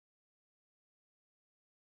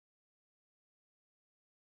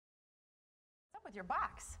up with your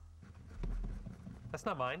box? That's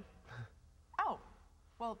not mine. Oh,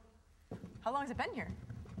 well, how long has it been here?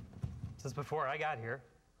 Since before I got here.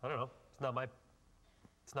 I don't know. It's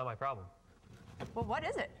not my problem. Well, what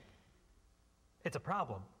is it? It's a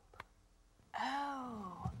problem.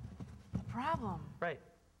 Oh, the problem. Right.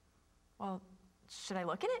 Well, should I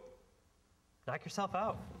look at it? Knock yourself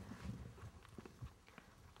out.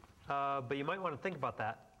 But you might want to think about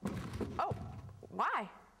that. Oh, why?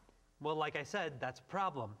 Well, like I said, that's a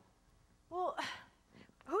problem. Well,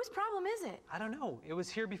 whose problem is it? I don't know. It was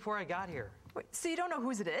here before I got here. Wait, so you don't know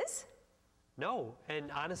whose it is? No,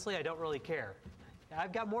 and honestly, I don't really care.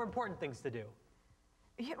 I've got more important things to do.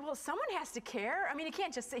 Yeah, well, someone has to care. I mean, it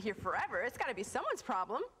can't just sit here forever. It's got to be someone's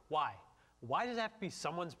problem. Why? Why does it have to be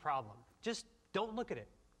someone's problem? Just don't look at it.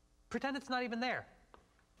 Pretend it's not even there.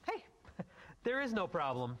 Hey, there is no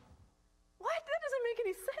problem. What? That doesn't make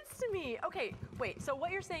any sense to me. Okay, wait, so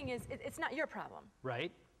what you're saying is it's not your problem.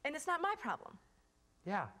 Right? And it's not my problem.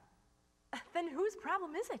 Yeah. Then whose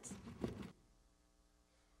problem is it?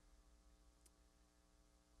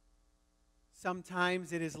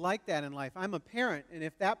 Sometimes it is like that in life. I'm a parent, and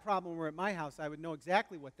if that problem were at my house, I would know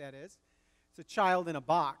exactly what that is. It's a child in a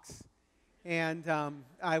box, and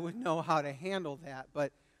I would know how to handle that.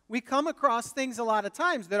 But we come across things a lot of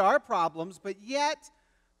times that are problems, but yet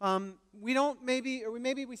we don't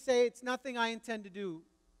maybe we say it's nothing I intend to do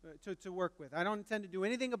to work with. I don't intend to do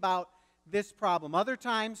anything about this problem. Other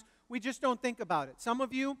times we just don't think about it. Some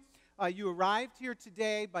of you, you arrived here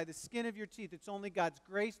today by the skin of your teeth. It's only God's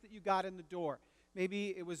grace that you got in the door.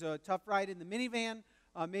 Maybe it was a tough ride in the minivan.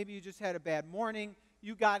 Maybe you just had a bad morning.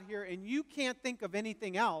 You got here and you can't think of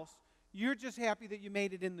anything else. You're just happy that you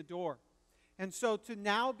made it in the door. And so to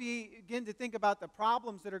now begin to think about the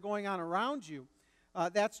problems that are going on around you,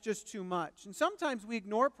 that's just too much. And sometimes we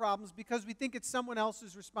ignore problems because we think it's someone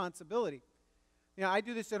else's responsibility. You know, I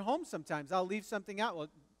do this at home sometimes. I'll leave something out. Well,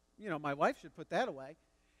 you know, my wife should put that away.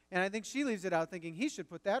 And I think she leaves it out thinking he should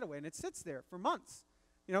put that away. And it sits there for months,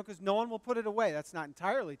 you know, because no one will put it away. That's not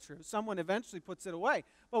entirely true. Someone eventually puts it away.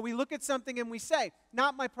 But we look at something and we say,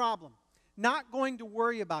 not my problem. Not going to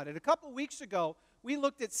worry about it. A couple weeks ago, we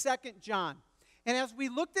looked at 2 John. And as we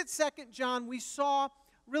looked at 2 John, we saw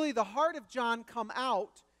really the heart of John come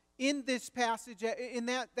out in this passage, in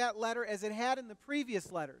that letter, as it had in the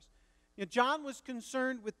previous letters. You know, John was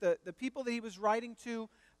concerned with the people that he was writing to,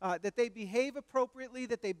 that they behave appropriately,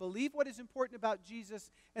 that they believe what is important about Jesus,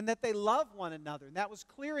 and that they love one another. And that was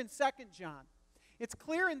clear in 2 John. It's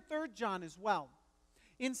clear in 3 John as well.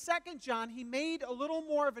 In 2 John, he made a little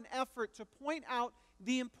more of an effort to point out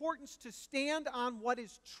the importance to stand on what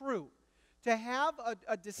is true, to have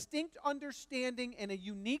a distinct understanding and a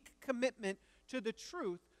unique commitment to the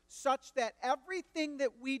truth, such that everything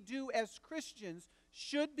that we do as Christians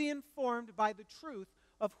should be informed by the truth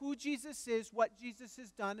of who Jesus is, what Jesus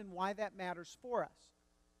has done, and why that matters for us.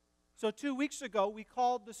 So 2 weeks ago, we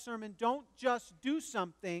called the sermon, Don't Just Do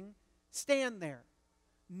Something, Stand There.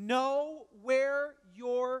 Know where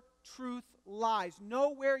your truth lies.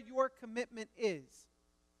 Know where your commitment is.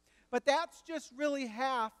 But that's just really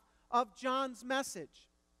half of John's message.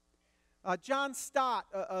 John Stott,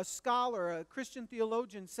 a scholar, a Christian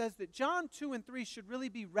theologian, says that John 2 and 3 should really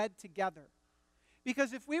be read together.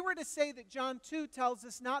 Because if we were to say that John 2 tells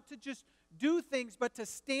us not to just do things, but to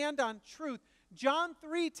stand on truth, John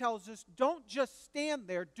 3 tells us don't just stand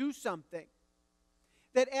there, do something.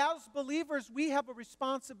 That as believers, we have a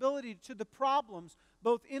responsibility to the problems,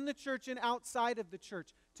 both in the church and outside of the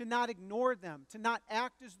church, to not ignore them, to not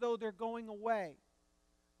act as though they're going away,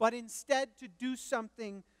 but instead to do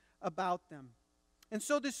something about them. And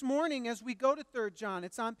so this morning, as we go to 3 John,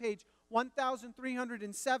 it's on page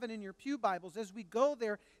 1307 in your pew Bibles. As we go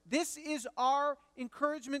there, this is our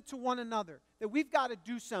encouragement to one another, that we've got to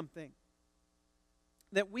do something,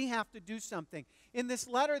 that we have to do something. In this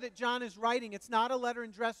letter that John is writing, it's not a letter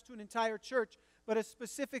addressed to an entire church, but a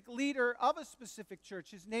specific leader of a specific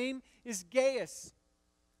church. His name is Gaius.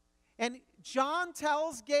 And John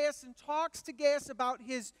tells Gaius and talks to Gaius about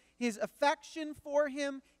his affection for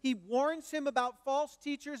him. He warns him about false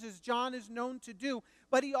teachers, as John is known to do.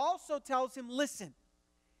 But he also tells him, listen,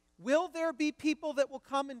 will there be people that will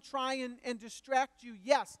come and try and distract you?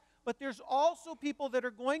 Yes. But there's also people that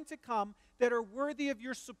are going to come that are worthy of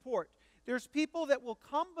your support. There's people that will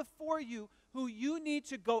come before you who you need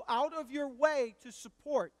to go out of your way to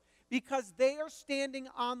support because they are standing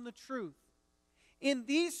on the truth. In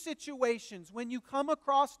these situations, when you come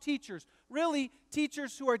across teachers, really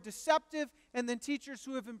teachers who are deceptive and then teachers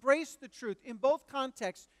who have embraced the truth, in both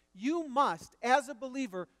contexts, you must, as a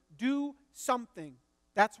believer, do something.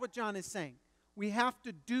 That's what John is saying. We have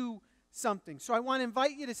to do something. So I want to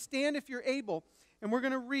invite you to stand if you're able, and we're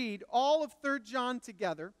going to read all of 3 John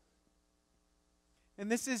together.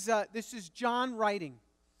 And this is John writing.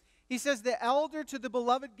 He says, "The elder to the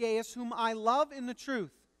beloved Gaius, whom I love in the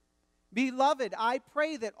truth. Beloved, I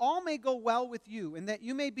pray that all may go well with you, and that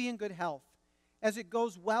you may be in good health, as it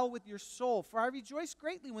goes well with your soul. For I rejoiced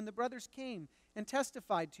greatly when the brothers came and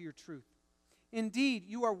testified to your truth. Indeed,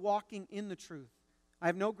 you are walking in the truth. I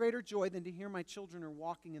have no greater joy than to hear my children are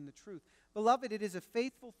walking in the truth. Beloved, it is a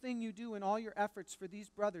faithful thing you do in all your efforts for these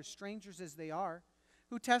brothers, strangers as they are,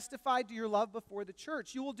 who testified to your love before the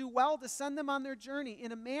church. You will do well to send them on their journey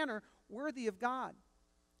in a manner worthy of God.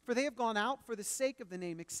 For they have gone out for the sake of the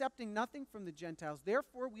name, accepting nothing from the Gentiles.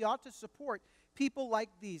 Therefore, we ought to support people like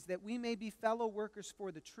these, that we may be fellow workers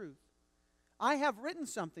for the truth. I have written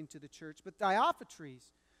something to the church, but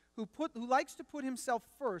Diotrephes, who likes to put himself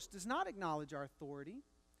first, does not acknowledge our authority.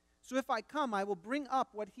 So if I come, I will bring up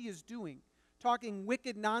what he is doing, talking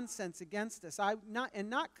wicked nonsense against us.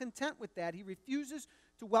 Not content with that, he refuses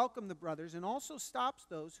to welcome the brothers and also stops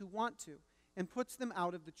those who want to and puts them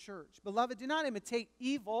out of the church. Beloved, do not imitate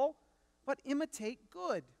evil, but imitate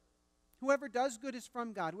good. Whoever does good is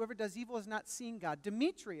from God. Whoever does evil has not seen God.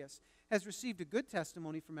 Demetrius has received a good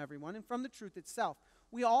testimony from everyone and from the truth itself.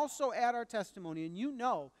 We also add our testimony, and you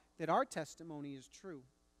know that our testimony is true.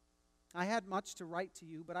 I had much to write to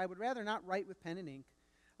you, but I would rather not write with pen and ink.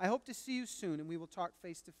 I hope to see you soon, and we will talk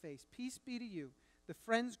face to face. Peace be to you. The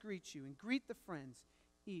friends greet you, and greet the friends,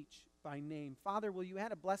 each by name. Father, will you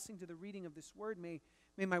add a blessing to the reading of this word? May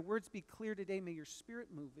my words be clear today. May your Spirit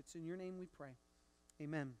move. It's in your name we pray.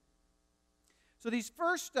 Amen. So these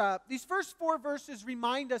first 4 verses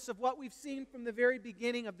remind us of what we've seen from the very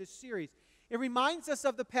beginning of this series. It reminds us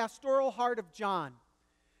of the pastoral heart of John.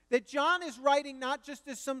 That John is writing not just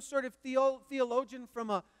as some sort of theologian from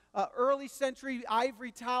a early century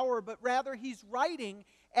ivory tower, but rather he's writing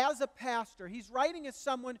as a pastor. He's writing as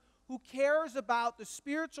someone who cares about the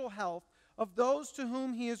spiritual health of those to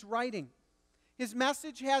whom he is writing. His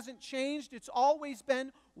message hasn't changed. It's always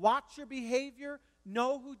been, watch your behavior,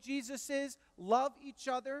 know who Jesus is, love each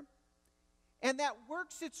other. And that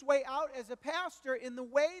works its way out as a pastor in the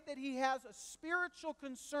way that he has a spiritual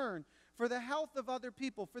concern for the health of other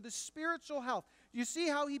people, for the spiritual health. You see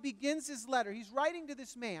how he begins his letter. He's writing to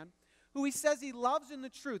this man who he says he loves in the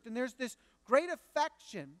truth. And there's this great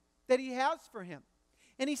affection that he has for him.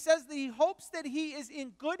 And he says that he hopes that he is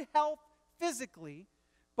in good health physically,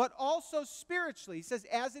 but also spiritually. He says,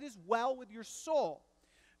 as it is well with your soul.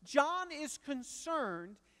 John is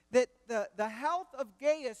concerned that the health of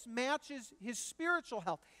Gaius matches his spiritual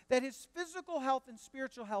health, that his physical health and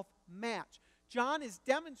spiritual health match. John is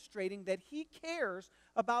demonstrating that he cares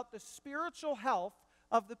about the spiritual health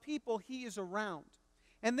of the people he is around.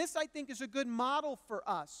 And this, I think, is a good model for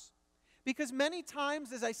us. Because many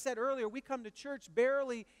times, as I said earlier, we come to church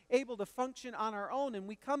barely able to function on our own, and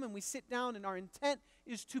we come and we sit down, and our intent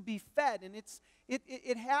is to be fed. And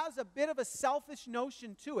it has a bit of a selfish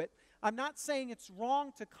notion to it. I'm not saying it's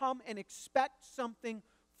wrong to come and expect something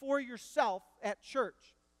for yourself at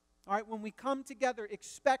church. All right, when we come together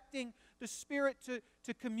expecting the Spirit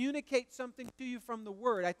to communicate something to you from the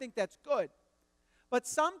Word, I think that's good. But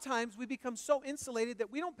sometimes we become so insulated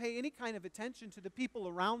that we don't pay any kind of attention to the people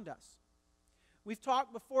around us. We've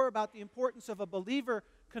talked before about the importance of a believer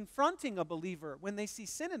confronting a believer when they see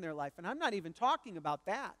sin in their life, and I'm not even talking about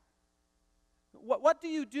that. What do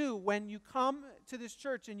you do when you come to this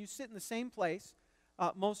church and you sit in the same place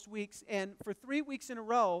most weeks, and for 3 weeks in a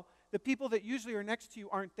row, the people that usually are next to you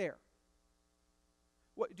aren't there?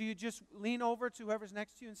 Do you just lean over to whoever's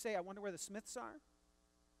next to you and say, I wonder where the Smiths are?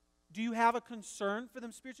 Do you have a concern for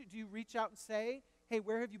them spiritually? Do you reach out and say, hey,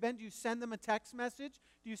 where have you been? Do you send them a text message?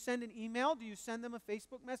 Do you send an email? Do you send them a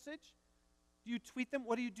Facebook message? Do you tweet them?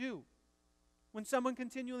 What do you do? When someone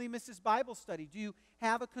continually misses Bible study, do you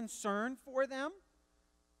have a concern for them?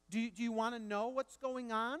 Do you want to know what's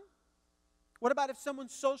going on? What about if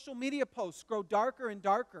someone's social media posts grow darker and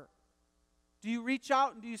darker? Do you reach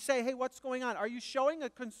out and do you say, hey, what's going on? Are you showing a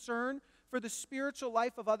concern for the spiritual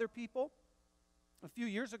life of other people? A few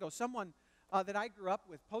years ago, someone that I grew up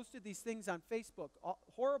with posted these things on Facebook,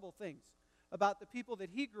 horrible things about the people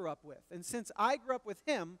that he grew up with. And since I grew up with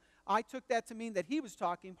him, I took that to mean that he was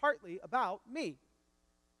talking partly about me.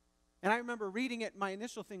 And I remember reading it, my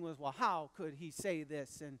initial thing was, well, how could he say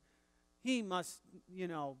this? And he must,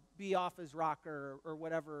 be off his rocker or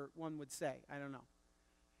whatever one would say. I don't know.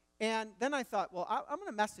 And then I thought, well, I'm going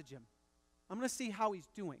to message him. I'm going to see how he's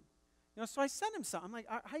doing. So I sent him some. I'm like,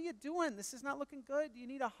 how you doing? This is not looking good. Do you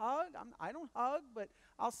need a hug? I don't hug, but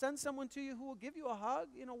I'll send someone to you who will give you a hug.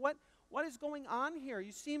 What is going on here?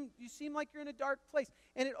 You seem like you're in a dark place.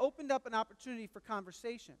 And it opened up an opportunity for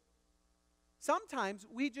conversation. Sometimes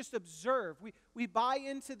we just observe. We buy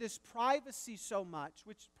into this privacy so much,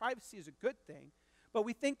 which privacy is a good thing, but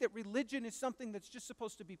we think that religion is something that's just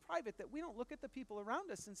supposed to be private, that we don't look at the people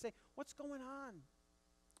around us and say, what's going on?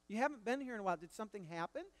 You haven't been here in a while. Did something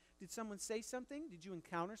happen? Did someone say something? Did you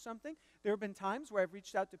encounter something? There have been times where I've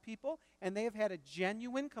reached out to people and they have had a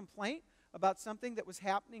genuine complaint about something that was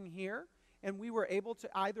happening here, and we were able to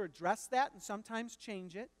either address that and sometimes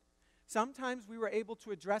change it. Sometimes we were able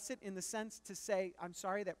to address it in the sense to say, I'm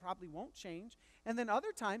sorry, that probably won't change. And then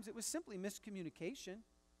other times it was simply miscommunication.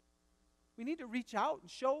 We need to reach out and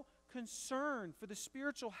show concern for the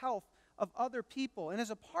spiritual health of other people. And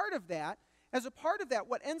as a part of that,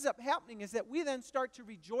 what ends up happening is that we then start to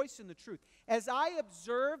rejoice in the truth. As I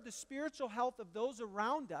observe the spiritual health of those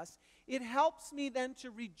around us, it helps me then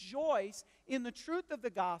to rejoice in the truth of the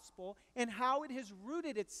gospel and how it has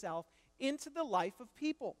rooted itself into the life of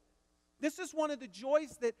people. This is one of the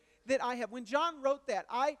joys that I have. When John wrote that,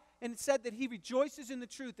 and said that he rejoices in the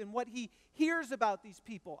truth and what he hears about these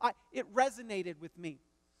people, it resonated with me.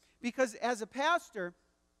 Because as a pastor,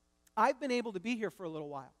 I've been able to be here for a little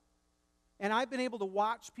while. And I've been able to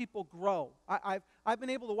watch people grow. I've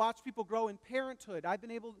been able to watch people grow in parenthood. I've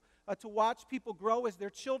been able to watch people grow as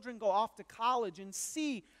their children go off to college and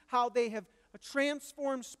see how they have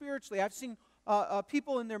transformed spiritually. I've seen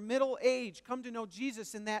people in their middle age come to know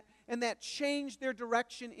Jesus and that changed their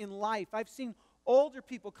direction in life. I've seen older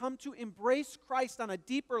people come to embrace Christ on a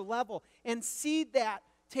deeper level and see that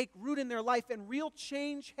take root in their life and real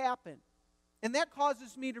change happen. And that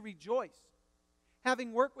causes me to rejoice.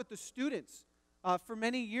 Having worked with the students for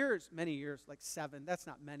many years, like 7, that's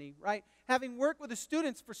not many, right? Having worked with the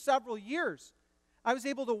students for several years, I was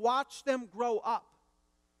able to watch them grow up.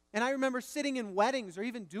 And I remember sitting in weddings or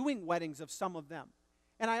even doing weddings of some of them.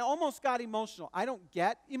 And I almost got emotional. I don't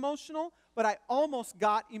get emotional, but I almost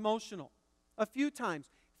got emotional a few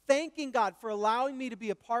times, thanking God for allowing me to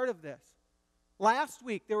be a part of this. Last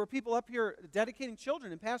week, there were people up here dedicating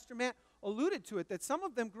children, and Pastor Matt alluded to it, that some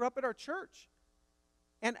of them grew up at our church.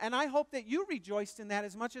 And I hope that you rejoiced in that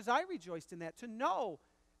as much as I rejoiced in that, to know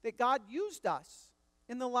that God used us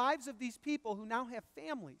in the lives of these people who now have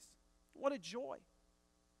families. What a joy.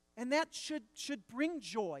 And that should bring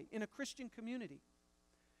joy in a Christian community.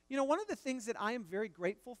 One of the things that I am very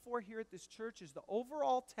grateful for here at this church is the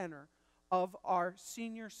overall tenor of our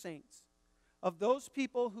senior saints, of those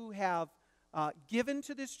people who have given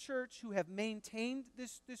to this church, who have maintained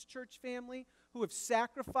this church family, who have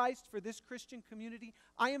sacrificed for this Christian community.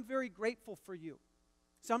 I am very grateful for you.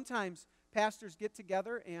 Sometimes pastors get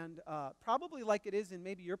together and probably like it is in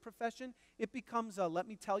maybe your profession, it becomes a let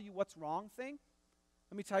me tell you what's wrong thing.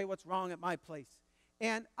 Let me tell you what's wrong at my place.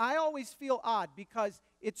 And I always feel odd because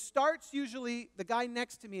it starts usually the guy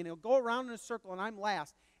next to me and he'll go around in a circle and I'm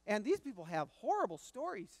last. And these people have horrible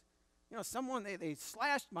stories. Someone, they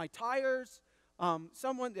slashed my tires.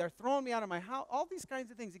 Someone, they're throwing me out of my house. All these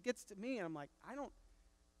kinds of things. It gets to me and I'm like,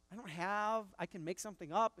 I can make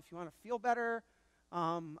something up if you want to feel better.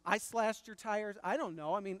 I slashed your tires. I don't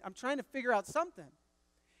know. I'm trying to figure out something.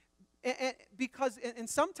 And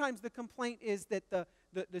sometimes the complaint is that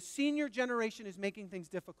the senior generation is making things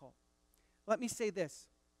difficult. Let me say this.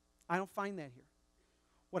 I don't find that here.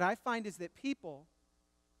 What I find is that people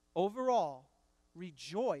overall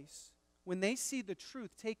rejoice when they see the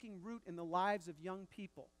truth taking root in the lives of young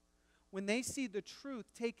people. When they see the truth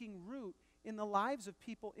taking root in the lives of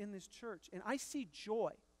people in this church. And I see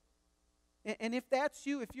joy. And if that's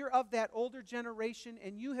you, if you're of that older generation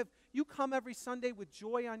and you come every Sunday with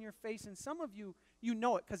joy on your face, and some of you, you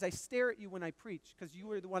know it because I stare at you when I preach because you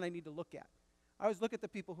are the one I need to look at. I always look at the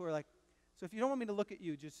people who are like, so if you don't want me to look at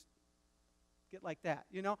you, just get like that,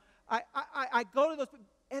 I go to those,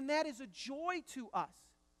 and that is a joy to us.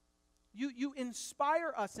 You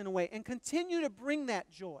inspire us in a way and continue to bring that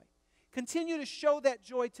joy. Continue to show that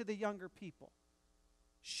joy to the younger people.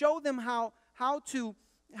 Show them how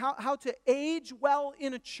to age well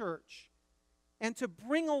in a church and to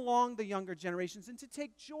bring along the younger generations and to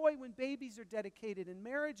take joy when babies are dedicated and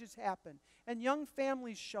marriages happen and young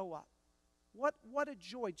families show up. What a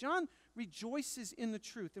joy. John rejoices in the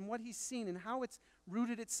truth and what he's seen and how it's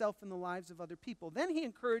rooted itself in the lives of other people. Then he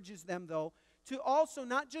encourages them, though, to also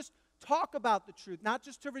not just talk about the truth, not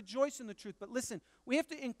just to rejoice in the truth, but listen, we have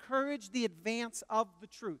to encourage the advance of the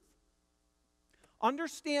truth.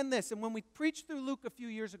 Understand this, and when we preached through Luke a few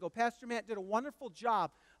years ago, Pastor Matt did a wonderful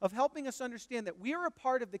job of helping us understand that we are a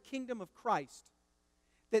part of the kingdom of Christ,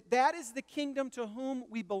 that is the kingdom to whom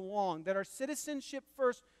we belong, that our citizenship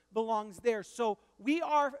first belongs there. So we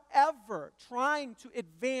are ever trying to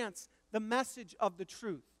advance the message of the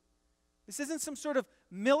truth. This isn't some sort of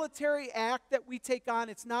military act that we take on.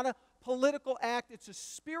 It's not a political act. It's a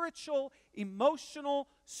spiritual, emotional,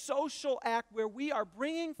 social act where we are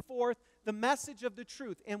bringing forth the message of the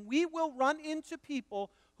truth. And we will run into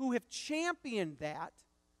people who have championed that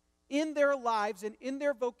in their lives and in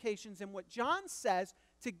their vocations. And what John says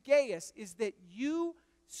to Gaius is that you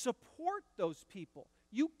support those people.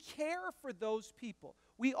 You care for those people.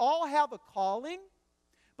 We all have a calling,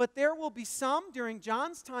 but there will be some, during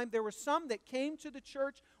John's time, there were some that came to the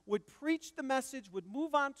church, would preach the message, would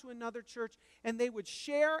move on to another church, and they would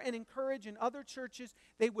share and encourage in other churches.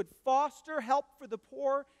 They would foster help for the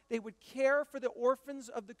poor. They would care for the orphans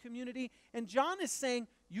of the community. And John is saying,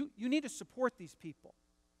 you need to support these people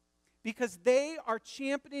because they are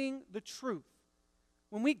championing the truth.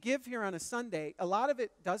 When we give here on a Sunday, a lot of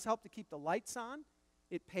it does help to keep the lights on.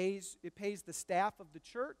 It pays the staff of the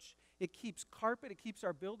church. It keeps carpet. It keeps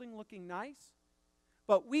our building looking nice.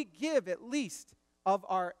 But we give at least of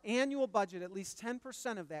our annual budget, at least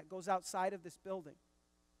 10% of that goes outside of this building.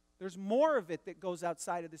 There's more of it that goes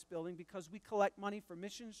outside of this building because we collect money for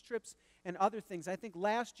missions trips and other things. I think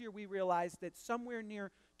last year we realized that somewhere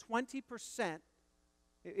near 20%,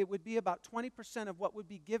 it would be about 20% of what would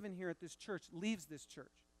be given here at this church leaves this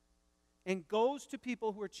church and goes to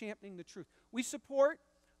people who are championing the truth. We support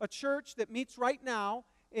a church that meets right now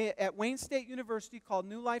at Wayne State University called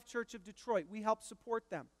New Life Church of Detroit. We help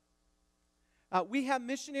support them. We have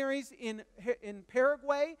missionaries in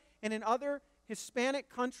Paraguay and in other Hispanic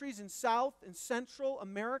countries in South and Central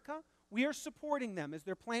America. We are supporting them as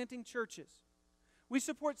they're planting churches. We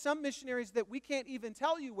support some missionaries that we can't even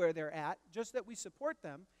tell you where they're at, just that we support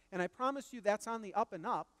them. And I promise you that's on the up and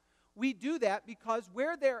up. We do that because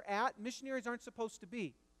where they're at, missionaries aren't supposed to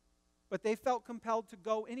be. But they felt compelled to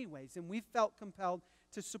go anyways, and we felt compelled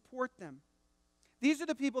to support them. These are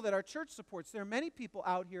the people that our church supports. There are many people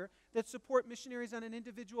out here that support missionaries on an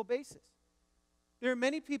individual basis. There are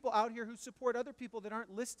many people out here who support other people that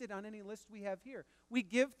aren't listed on any list we have here. We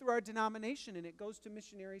give through our denomination, and it goes to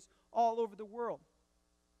missionaries all over the world.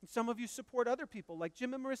 And some of you support other people, like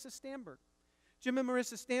Jim and Marissa Stamberg. Jim and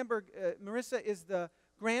Marissa Stamberg, Marissa is the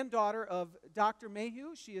granddaughter of Dr.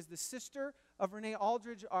 Mayhew. She is the sister of Renee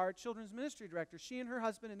Aldridge, our children's ministry director. She and her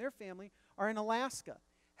husband and their family are in Alaska,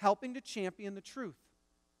 helping to champion the truth.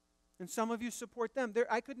 And some of you support them.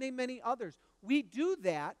 I could name many others. We do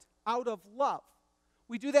that out of love.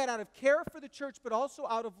 We do that out of care for the church, but also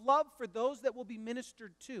out of love for those that will be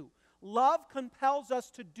ministered to. Love compels us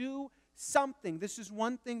to do something. This is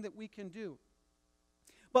one thing that we can do.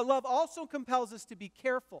 But love also compels us to be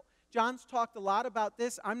careful. John's talked a lot about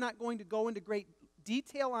this. I'm not going to go into great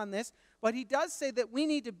detail on this, but he does say that we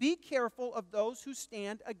need to be careful of those who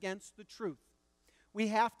stand against the truth. We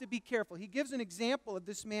have to be careful. He gives an example of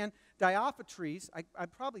this man, Diotrephes.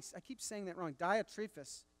 I keep saying that wrong.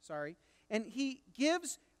 Diotrephes, sorry. And he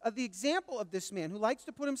gives the example of this man who likes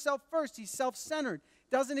to put himself first. He's self-centered,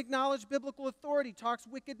 doesn't acknowledge biblical authority, talks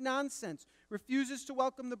wicked nonsense, refuses to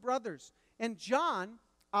welcome the brothers. And John,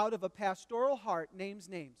 out of a pastoral heart, names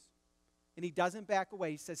names. And he doesn't back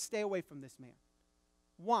away. He says, stay away from this man.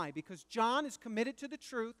 Why? Because John is committed to the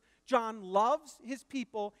truth. John loves his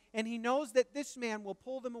people, and he knows that this man will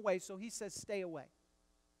pull them away, so he says, stay away.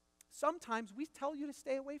 Sometimes we tell you to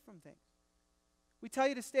stay away from things. We tell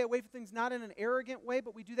you to stay away from things not in an arrogant way,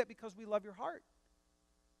 but we do that because we love your heart.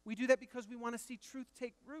 We do that because we want to see truth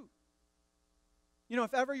take root. You know,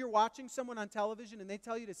 if ever you're watching someone on television and they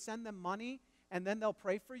tell you to send them money and then they'll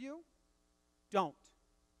pray for you, don't.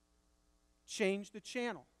 Change the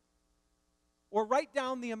channel. Or write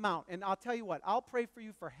down the amount, and I'll tell you what, I'll pray for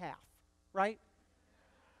you for half, right?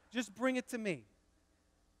 Just bring it to me.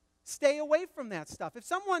 Stay away from that stuff. If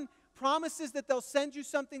someone promises that they'll send you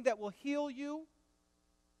something that will heal you,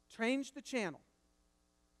 change the channel.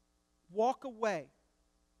 Walk away.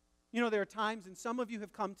 You know, there are times, and some of you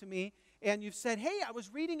have come to me, and you've said, hey, I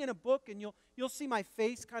was reading in a book, and you'll see my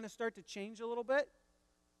face kind of start to change a little bit.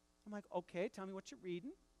 I'm like, okay, tell me what you're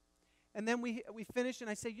reading. And then we finish, and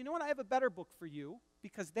I say, you know what, I have a better book for you,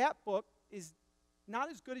 because that book is not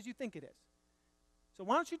as good as you think it is. So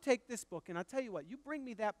why don't you take this book, and I'll tell you what, you bring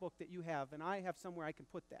me that book that you have, and I have somewhere I can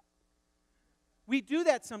put that. We do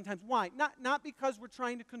that sometimes. Why? Not because we're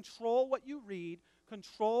trying to control what you read,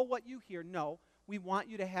 control what you hear. No, we want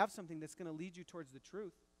you to have something that's going to lead you towards the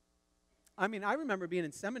truth. I mean, I remember being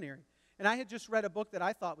in seminary, and I had just read a book that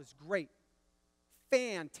I thought was great,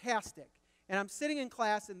 fantastic. And I'm sitting in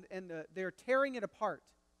class, and they're tearing it apart.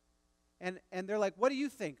 And they're like, what do you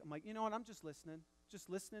think? I'm like, you know what, I'm just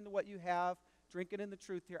listening to what you have, drinking in the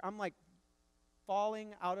truth here. I'm like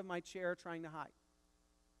falling out of my chair trying to hide.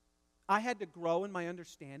 I had to grow in my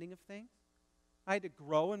understanding of things. I had to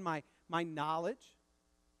grow in my knowledge.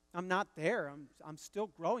 I'm not there. I'm still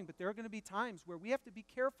growing, but there are going to be times where we have to be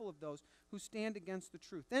careful of those who stand against the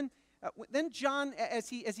truth. Then John, as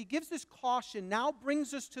he gives this caution, now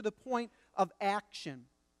brings us to the point of action.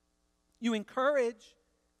 You encourage,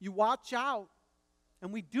 you watch out,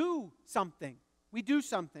 and we do something. We do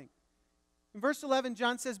something. In verse 11,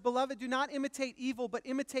 John says, "Beloved, do not imitate evil, but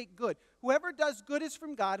imitate good. Whoever does good is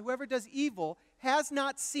from God. Whoever does evil has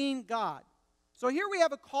not seen God." So here we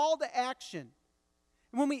have a call to action.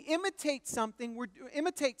 And when we imitate something, we're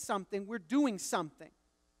doing something.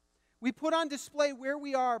 We put on display where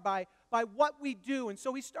we are by what we do. And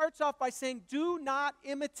so he starts off by saying, do not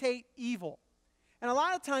imitate evil. And a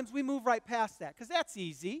lot of times we move right past that because that's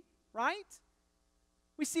easy, right?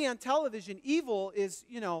 We see on television, evil is,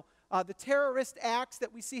 the terrorist acts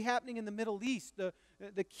that we see happening in the Middle East,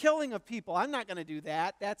 the killing of people. I'm not going to do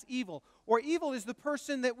that. That's evil. Or evil is the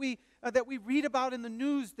person that we read about in the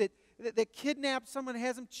news that kidnaps someone,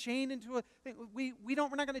 has them chained into a thing. We're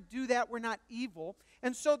not going to do that. We're not evil.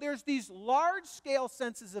 And so there's these large-scale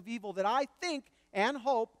senses of evil that I think and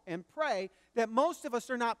hope and pray that most of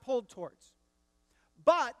us are not pulled towards.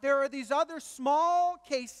 But there are these other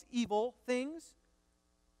small-case evil things.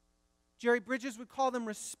 Jerry Bridges would call them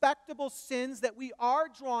respectable sins that we are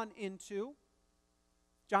drawn into.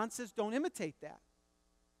 John says, don't imitate that.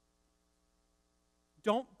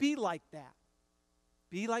 Don't be like that.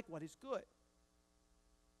 Be like what is good.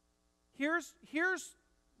 Here's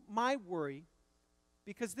my worry,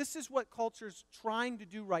 because this is what culture's trying to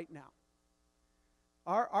do right now.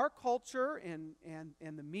 Our culture and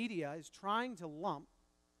the media is trying to lump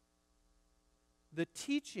the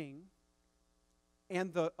teaching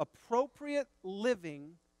and the appropriate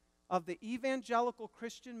living of the evangelical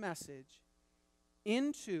Christian message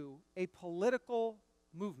into a political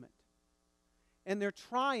movement. And they're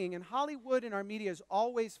trying, and Hollywood and our media is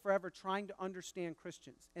always forever trying to understand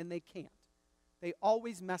Christians, and they can't. They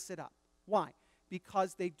always mess it up. Why?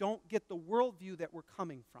 Because they don't get the worldview that we're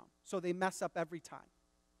coming from. So they mess up every time.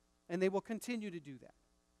 And they will continue to do that.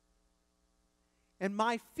 And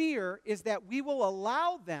my fear is that we will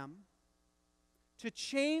allow them to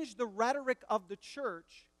change the rhetoric of the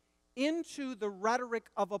church into the rhetoric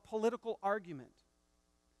of a political argument.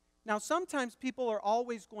 Now, sometimes people are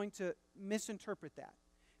always going to misinterpret that.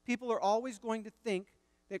 People are always going to think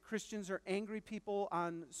that Christians are angry people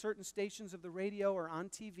on certain stations of the radio or on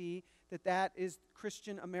TV, that is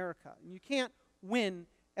Christian America. And you can't win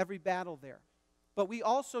every battle there. But we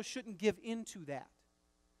also shouldn't give in to that.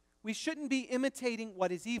 We shouldn't be imitating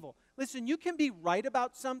what is evil. Listen, you can be right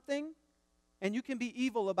about something, and you can be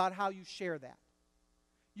evil about how you share that.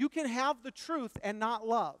 You can have the truth and not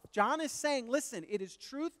love. John is saying, listen, it is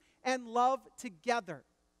truth and love together.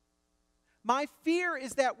 My fear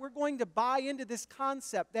is that we're going to buy into this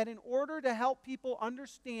concept that in order to help people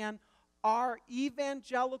understand our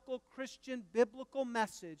evangelical Christian biblical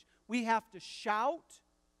message, we have to shout,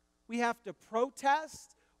 we have to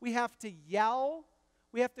protest, we have to yell,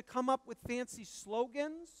 we have to come up with fancy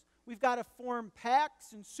slogans. We've got to form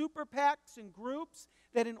PACs and super PACs and groups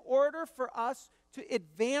that in order for us to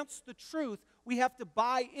advance the truth, we have to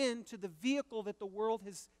buy into the vehicle that the world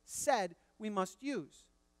has said we must use.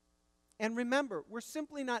 And remember, we're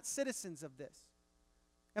simply not citizens of this.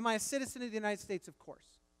 Am I a citizen of the United States? Of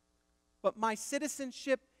course. But my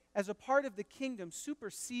citizenship as a part of the kingdom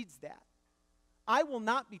supersedes that. I will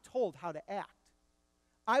not be told how to act.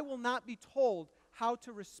 I will not be told how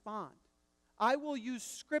to respond. I will use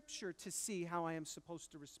Scripture to see how I am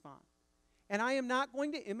supposed to respond. And I am not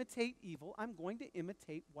going to imitate evil. I'm going to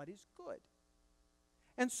imitate what is good.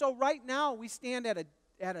 And so right now we stand at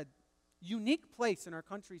a unique place in our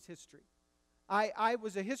country's history. I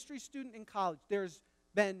was a history student in college. There's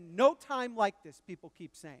been no time like this, people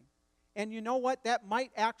keep saying. And you know what? That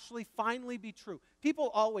might actually finally be true.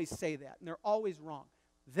 People always say that, and they're always wrong.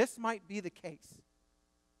 This might be the case.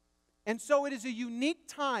 And so it is a unique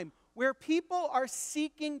time where people are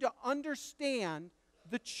seeking to understand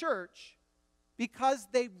the church because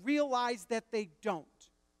they realize that they don't.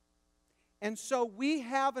 And so we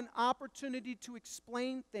have an opportunity to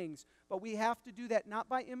explain things, but we have to do that not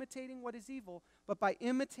by imitating what is evil, but by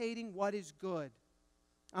imitating what is good.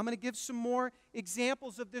 I'm going to give some more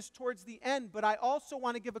examples of this towards the end, but I also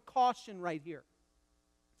want to give a caution right here.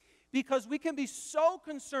 Because we can be so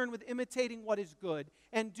concerned with imitating what is good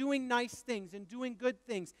and doing nice things and doing good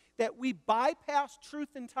things that we bypass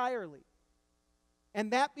truth entirely.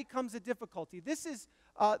 And that becomes a difficulty. This is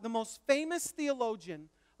the most famous theologian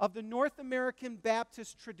of the North American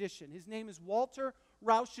Baptist tradition. His name is Walter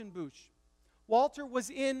Rauschenbusch. Walter was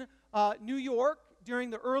in New York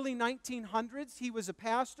during the early 1900s. He was a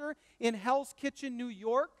pastor in Hell's Kitchen, New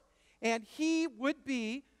York. And he would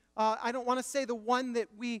be, I don't want to say the one that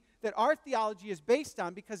our theology is based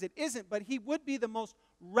on, because it isn't, but he would be the most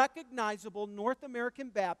recognizable North American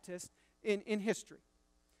Baptist in history.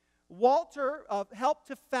 Walter helped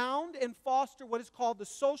to found and foster what is called the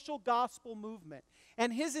social gospel movement.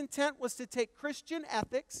 And his intent was to take Christian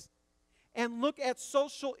ethics and look at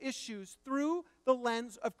social issues through the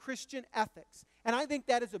lens of Christian ethics. And I think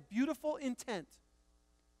that is a beautiful intent.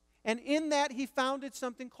 And in that, he founded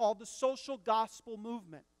something called the social gospel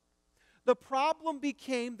movement. The problem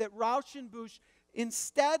became that Rauschenbusch,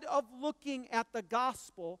 instead of looking at the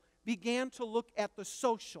gospel, began to look at the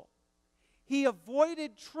social. He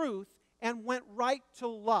avoided truth and went right to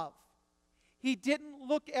love. He didn't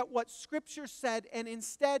look at what Scripture said and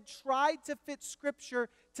instead tried to fit Scripture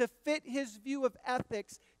to fit his view of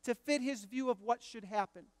ethics, to fit his view of what should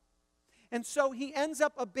happen. And so he ends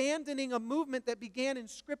up abandoning a movement that began in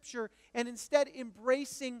Scripture and instead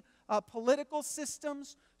embracing political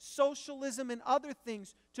systems, socialism, and other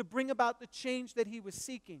things to bring about the change that he was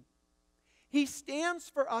seeking. He stands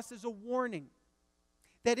for us as a warning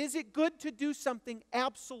that is it good to do something?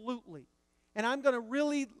 Absolutely. And I'm going to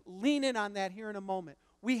really lean in on that here in a moment.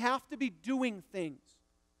 We have to be doing things.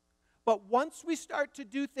 But once we start to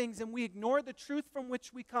do things and we ignore the truth from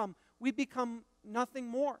which we come, we become nothing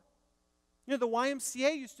more. You know, the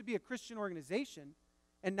YMCA used to be a Christian organization,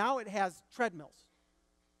 and now it has treadmills.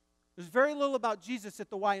 There's very little about Jesus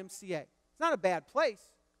at the YMCA. It's not a bad place.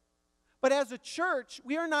 But as a church,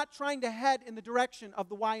 we are not trying to head in the direction of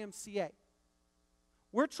the YMCA.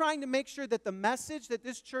 We're trying to make sure that the message that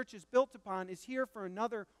this church is built upon is here for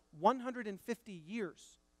another 150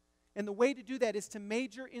 years. And the way to do that is to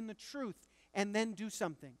major in the truth and then do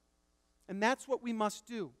something. And that's what we must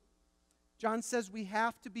do. John says we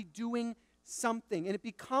have to be doing something. And it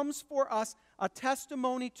becomes for us a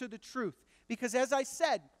testimony to the truth. Because as I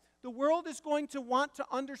said, the world is going to want to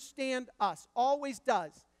understand us. Always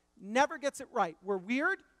does. Never gets it right. We're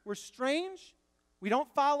weird. We're strange. We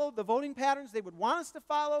don't follow the voting patterns they would want us to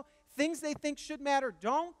follow. Things they think should matter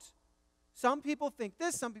don't. Some people think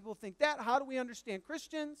this, some people think that. How do we understand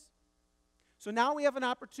Christians? So now we have an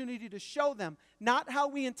opportunity to show them not how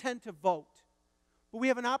we intend to vote, but we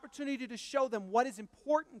have an opportunity to show them what is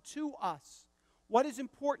important to us, what is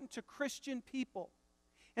important to Christian people.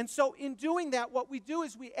 And so in doing that, what we do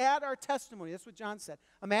is we add our testimony. That's what John said.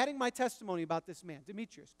 I'm adding my testimony about this man,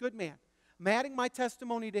 Demetrius, good man. I'm adding my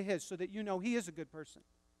testimony to his so that you know he is a good person.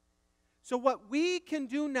 So what we can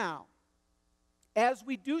do now, as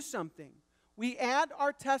we do something, we add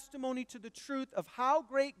our testimony to the truth of how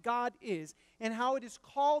great God is and how it has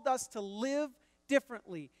called us to live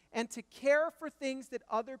differently and to care for things that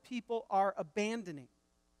other people are abandoning.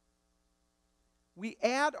 We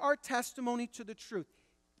add our testimony to the truth.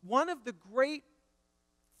 One of the great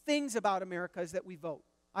things about America is that we vote.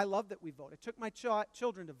 I love that we vote. I took my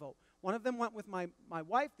children to vote. One of them went with my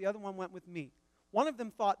wife. The other one went with me. One of them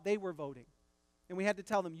thought they were voting. And we had to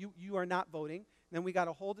tell them, you are not voting. And then we got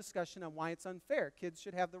a whole discussion on why it's unfair. Kids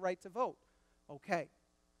should have the right to vote. Okay.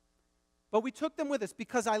 But we took them with us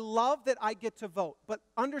because I love that I get to vote. But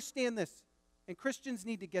understand this, and Christians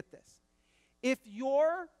need to get this. If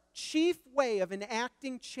your chief way of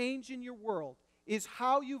enacting change in your world is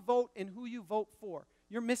how you vote and who you vote for,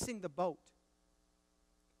 you're missing the boat.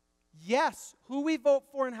 Yes, who we vote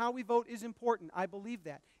for and how we vote is important. I believe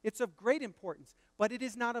that. It's of great importance, but it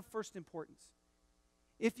is not of first importance.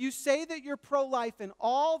 If you say that you're pro-life and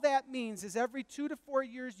all that means is every 2 to 4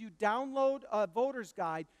 years you download a voter's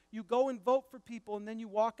guide, you go and vote for people, and then you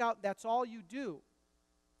walk out, that's all you do,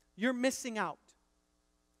 you're missing out.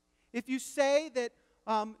 If you say that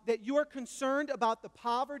you are concerned about the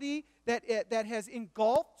poverty that has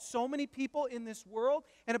engulfed so many people in this world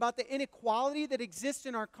and about the inequality that exists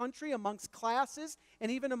in our country amongst classes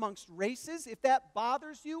and even amongst races, if that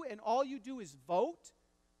bothers you and all you do is vote,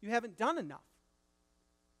 you haven't done enough.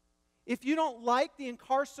 If you don't like the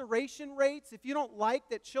incarceration rates, if you don't like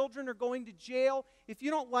that children are going to jail, if you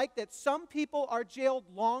don't like that some people are jailed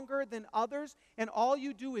longer than others and all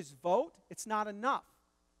you do is vote, it's not enough.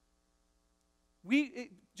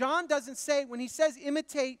 John doesn't say, when he says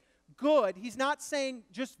imitate good, he's not saying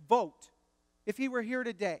just vote if he were here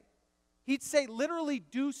today. He'd say literally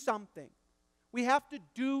do something. We have to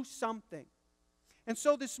do something. And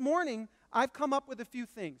so this morning, I've come up with a few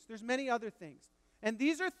things. There's many other things. And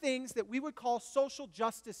these are things that we would call social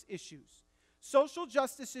justice issues. Social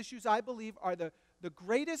justice issues, I believe, are the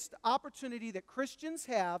greatest opportunity that Christians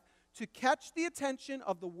have to catch the attention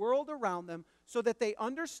of the world around them so that they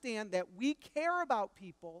understand that we care about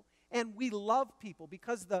people and we love people.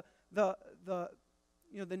 Because the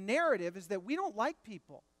narrative is that we don't like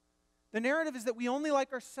people. The narrative is that we only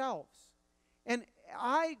like ourselves. And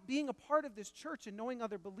I, being a part of this church and knowing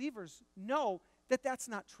other believers, know that that's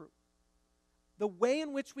not true. The way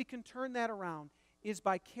in which we can turn that around is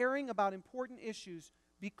by caring about important issues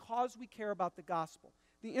because we care about the gospel.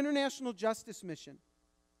 The International Justice Mission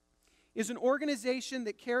is an organization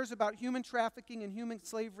that cares about human trafficking and human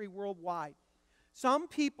slavery worldwide. Some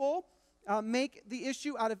people make the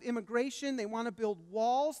issue out of immigration. They want to build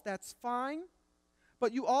walls. That's fine.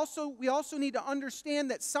 But we also need to understand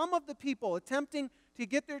that some of the people attempting to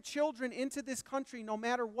get their children into this country, no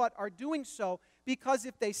matter what, are doing so because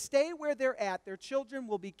if they stay where they're at, their children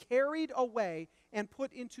will be carried away and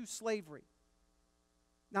put into slavery.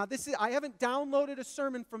 Now, I haven't downloaded a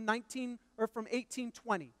sermon from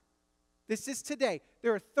 1820. This is today.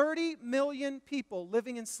 There are 30 million people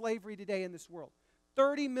living in slavery today in this world.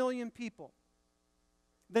 30 million people.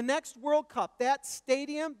 The next World Cup, that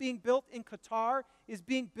stadium being built in Qatar, is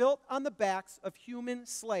being built on the backs of human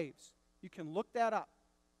slaves. You can look that up.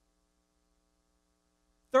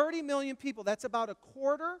 30 million people, that's about a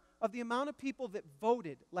quarter of the amount of people that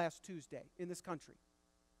voted last Tuesday in this country.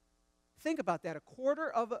 Think about that, a quarter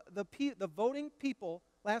of the voting people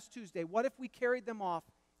last Tuesday. What if we carried them off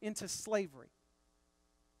into slavery?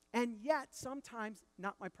 And yet, sometimes,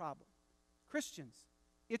 not my problem. Christians,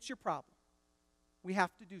 it's your problem. We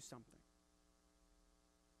have to do something.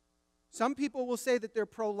 Some people will say that they're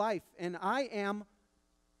pro-life, and I am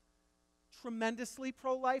tremendously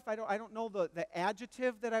pro-life. I don't know the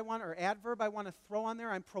adjective that I want or adverb I want to throw on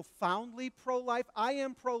there. I'm profoundly pro-life. I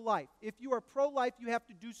am pro-life. If you are pro-life, you have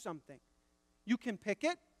to do something. You can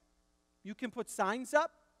picket. You can put signs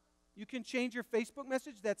up. You can change your Facebook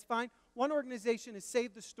message. That's fine. One organization is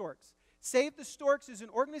Save the Storks. Save the Storks is an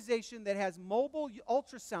organization that has mobile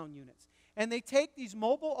ultrasound units. And they take these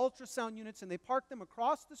mobile ultrasound units and they park them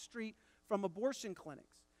across the street from abortion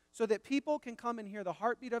clinics so that people can come and hear the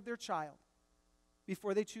heartbeat of their child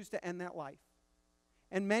before they choose to end that life.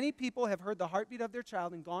 And many people have heard the heartbeat of their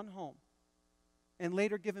child and gone home and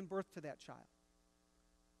later given birth to that child.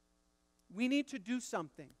 We need to do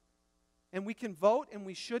something. And we can vote and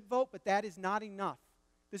we should vote, but that is not enough.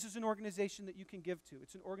 This is an organization that you can give to.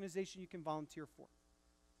 It's an organization you can volunteer for.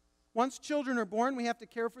 Once children are born, we have to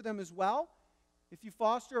care for them as well. If you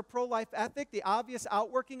foster a pro-life ethic, the obvious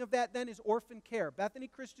outworking of that then is orphan care. Bethany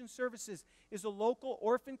Christian Services is a local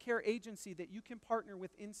orphan care agency that you can partner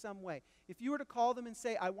with in some way. If you were to call them and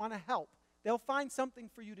say, I want to help, they'll find something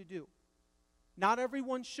for you to do. Not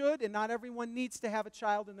everyone should and not everyone needs to have a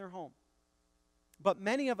child in their home. But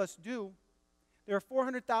many of us do. There are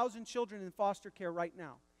 400,000 children in foster care right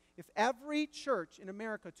now. If every church in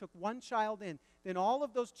America took one child in, then all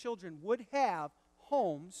of those children would have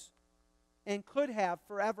homes and could have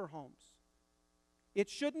forever homes. It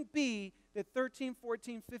shouldn't be that 13,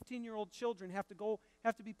 14, 15-year-old children have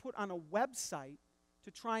to be put on a website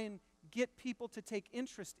to try and get people to take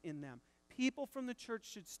interest in them. People from the church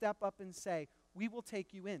should step up and say, we will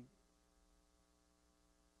take you in.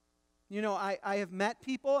 You know, I have met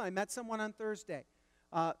people. I met someone on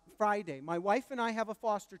Friday. My wife and I have a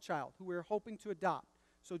foster child who we're hoping to adopt.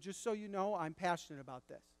 So just so you know, I'm passionate about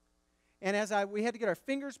this. And we had to get our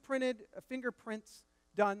fingerprints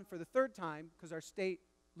done for the third time because our state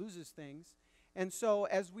loses things. And so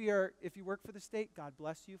if you work for the state, God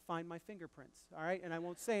bless you, find my fingerprints, all right? And I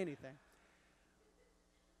won't say anything.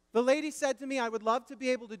 The lady said to me, I would love to be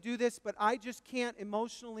able to do this, but I just can't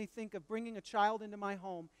emotionally think of bringing a child into my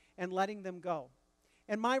home and letting them go.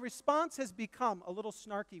 And my response has become a little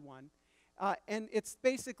snarky one, and it's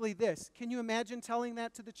basically this. Can you imagine telling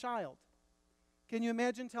that to the child? Can you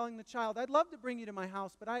imagine telling the child, I'd love to bring you to my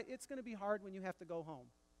house, but it's going to be hard when you have to go home?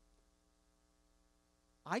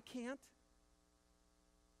 I can't.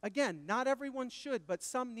 Again, not everyone should, but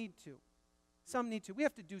some need to. Some need to. We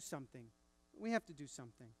have to do something. We have to do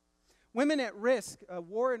something. Women at Risk,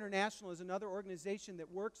 War International, is another organization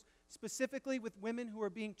that works specifically with women who are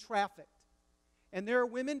being trafficked. And there are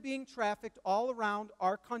women being trafficked all around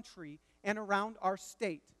our country and around our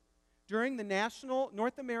state. During the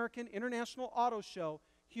North American International Auto Show,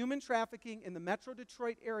 human trafficking in the Metro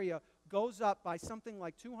Detroit area goes up by something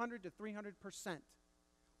like 200 to 300%.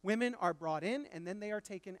 Women are brought in and then they are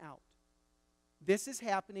taken out. This is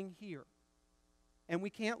happening here. And we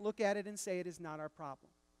can't look at it and say it is not our problem.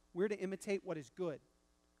 We're to imitate what is good.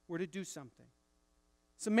 We're to do something.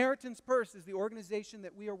 Samaritan's Purse is the organization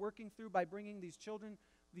that we are working through by bringing these children,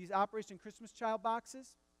 these Operation Christmas Child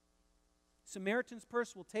boxes. Samaritan's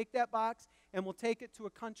Purse will take that box and will take it to a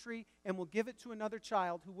country and will give it to another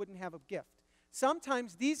child who wouldn't have a gift.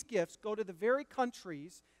 Sometimes these gifts go to the very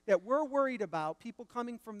countries that we're worried about, people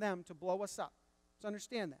coming from them to blow us up. Let's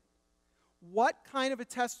understand that. What kind of a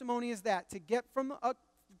testimony is that to get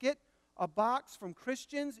a box from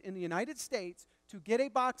Christians in the United States, to get a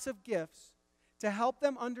box of gifts, to help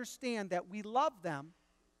them understand that we love them,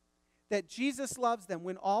 that Jesus loves them,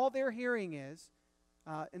 when all they're hearing is,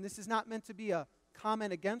 and this is not meant to be a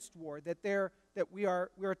comment against war, that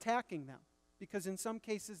we're attacking them, because in some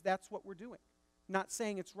cases that's what we're doing. I'm not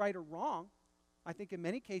saying it's right or wrong. I think in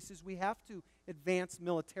many cases we have to advance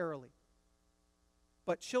militarily.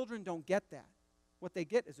 But children don't get that. What they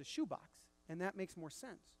get is a shoebox, and that makes more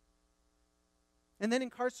sense. And then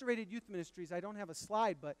Incarcerated Youth Ministries, I don't have a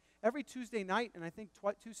slide, but every Tuesday night, and I think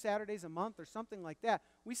 2 Saturdays a month or something like that,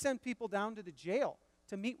 we send people down to the jail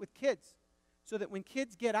to meet with kids so that when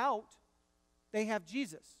kids get out, they have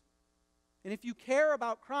Jesus. And if you care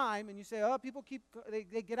about crime and you say, oh, people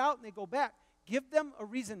they get out and they go back, give them a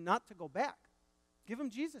reason not to go back. Give them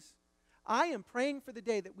Jesus. I am praying for the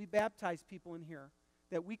day that we baptize people in here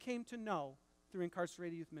that we came to know through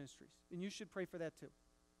Incarcerated Youth Ministries. And you should pray for that too.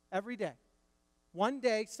 Every day. One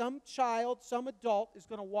day, some child, some adult is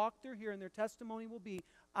going to walk through here and their testimony will be,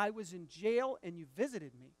 I was in jail and you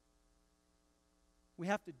visited me. We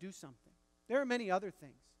have to do something. There are many other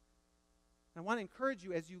things. And I want to encourage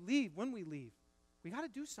you as you leave, when we leave, we got to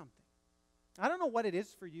do something. I don't know what it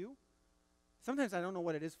is for you. Sometimes I don't know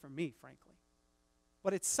what it is for me, frankly.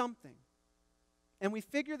 But it's something. And we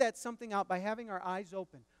figure that something out by having our eyes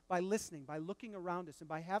open, by listening, by looking around us, and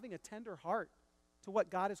by having a tender heart to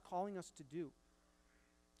what God is calling us to do.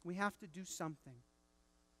 We have to do something.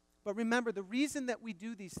 But remember, the reason that we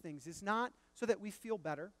do these things is not so that we feel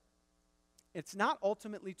better. It's not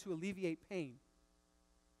ultimately to alleviate pain.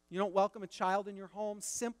 You don't welcome a child in your home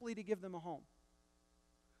simply to give them a home.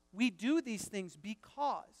 We do these things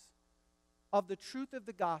because of the truth of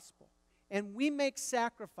the gospel. And we make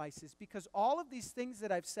sacrifices because all of these things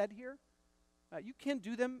that I've said here, you can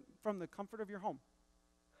do them from the comfort of your home.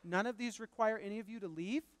 None of these require any of you to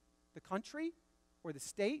leave the country or the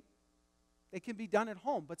state. They can be done at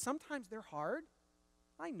home, but sometimes they're hard.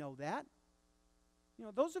 I know that. You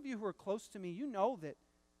know, those of you who are close to me, you know that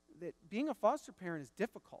being a foster parent is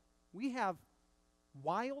difficult. We have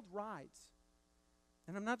wild rides.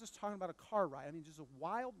 And I'm not just talking about a car ride. I mean, just a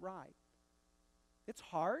wild ride. It's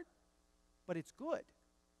hard, but it's good.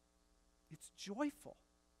 It's joyful.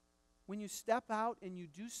 When you step out and you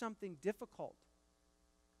do something difficult,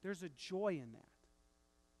 there's a joy in that.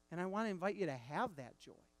 And I want to invite you to have that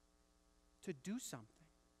joy, to do something.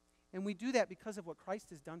 And we do that because of what Christ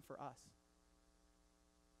has done for us.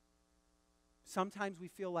 Sometimes we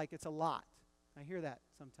feel like it's a lot. I hear that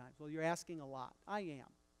sometimes. Well, you're asking a lot. I am.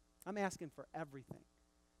 I'm asking for everything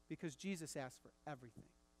because Jesus asked for everything.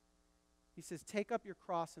 He says, take up your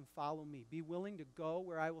cross and follow me. Be willing to go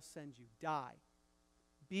where I will send you. Die.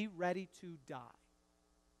 Be ready to die.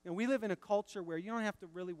 And we live in a culture where you don't have to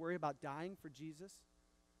really worry about dying for Jesus,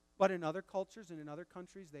 but in other cultures and in other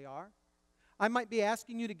countries they are. I might be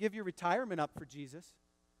asking you to give your retirement up for Jesus.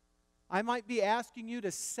 I might be asking you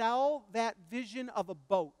to sell that vision of a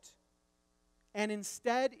boat and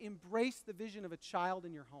instead embrace the vision of a child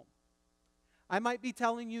in your home. I might be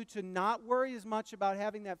telling you to not worry as much about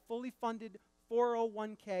having that fully funded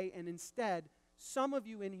 401k, and instead, some of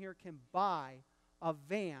you in here can buy a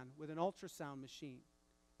van with an ultrasound machine.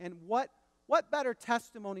 And what better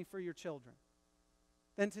testimony for your children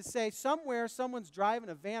than to say somewhere someone's driving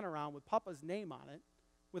a van around with Papa's name on it,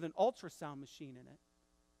 with an ultrasound machine in it,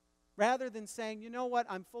 rather than saying, you know what,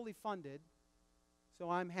 I'm fully funded, so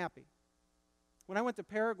I'm happy. When I went to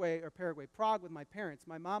Prague with my parents,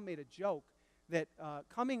 my mom made a joke that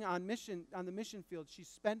coming on the mission field, she's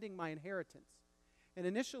spending my inheritance. And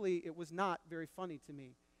initially, it was not very funny to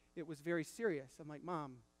me. It was very serious. I'm like,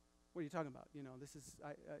 Mom, what are you talking about? You know,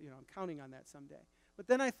 I'm counting on that someday. But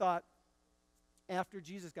then I thought, after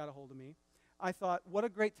Jesus got a hold of me, I thought, what a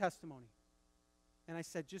great testimony. And I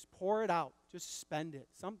said, just pour it out. Just spend it.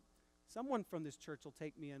 Someone from this church will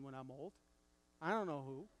take me in when I'm old. I don't know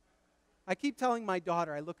who. I keep telling my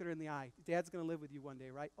daughter, I look at her in the eye, Dad's going to live with you one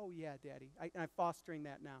day, right? Oh, yeah, Daddy. I'm fostering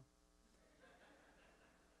that now.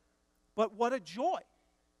 But what a joy.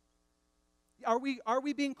 Are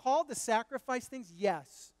we being called to sacrifice things?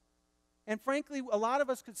 Yes. And frankly, a lot of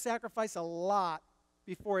us could sacrifice a lot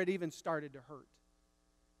before it even started to hurt.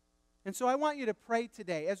 And so I want you to pray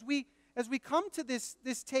today. As we come to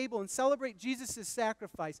this table and celebrate Jesus'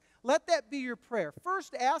 sacrifice, let that be your prayer.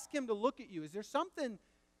 First, ask Him to look at you. Is there some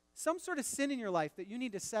sort of sin in your life that you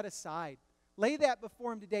need to set aside? Lay that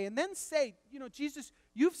before Him today. And then say, Jesus,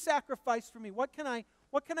 you've sacrificed for me. What can I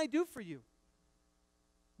do for you?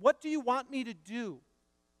 What do you want me to do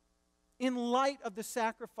in light of the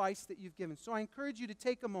sacrifice that you've given? So I encourage you to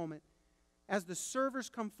take a moment as the servers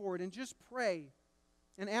come forward and just pray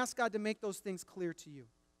and ask God to make those things clear to you.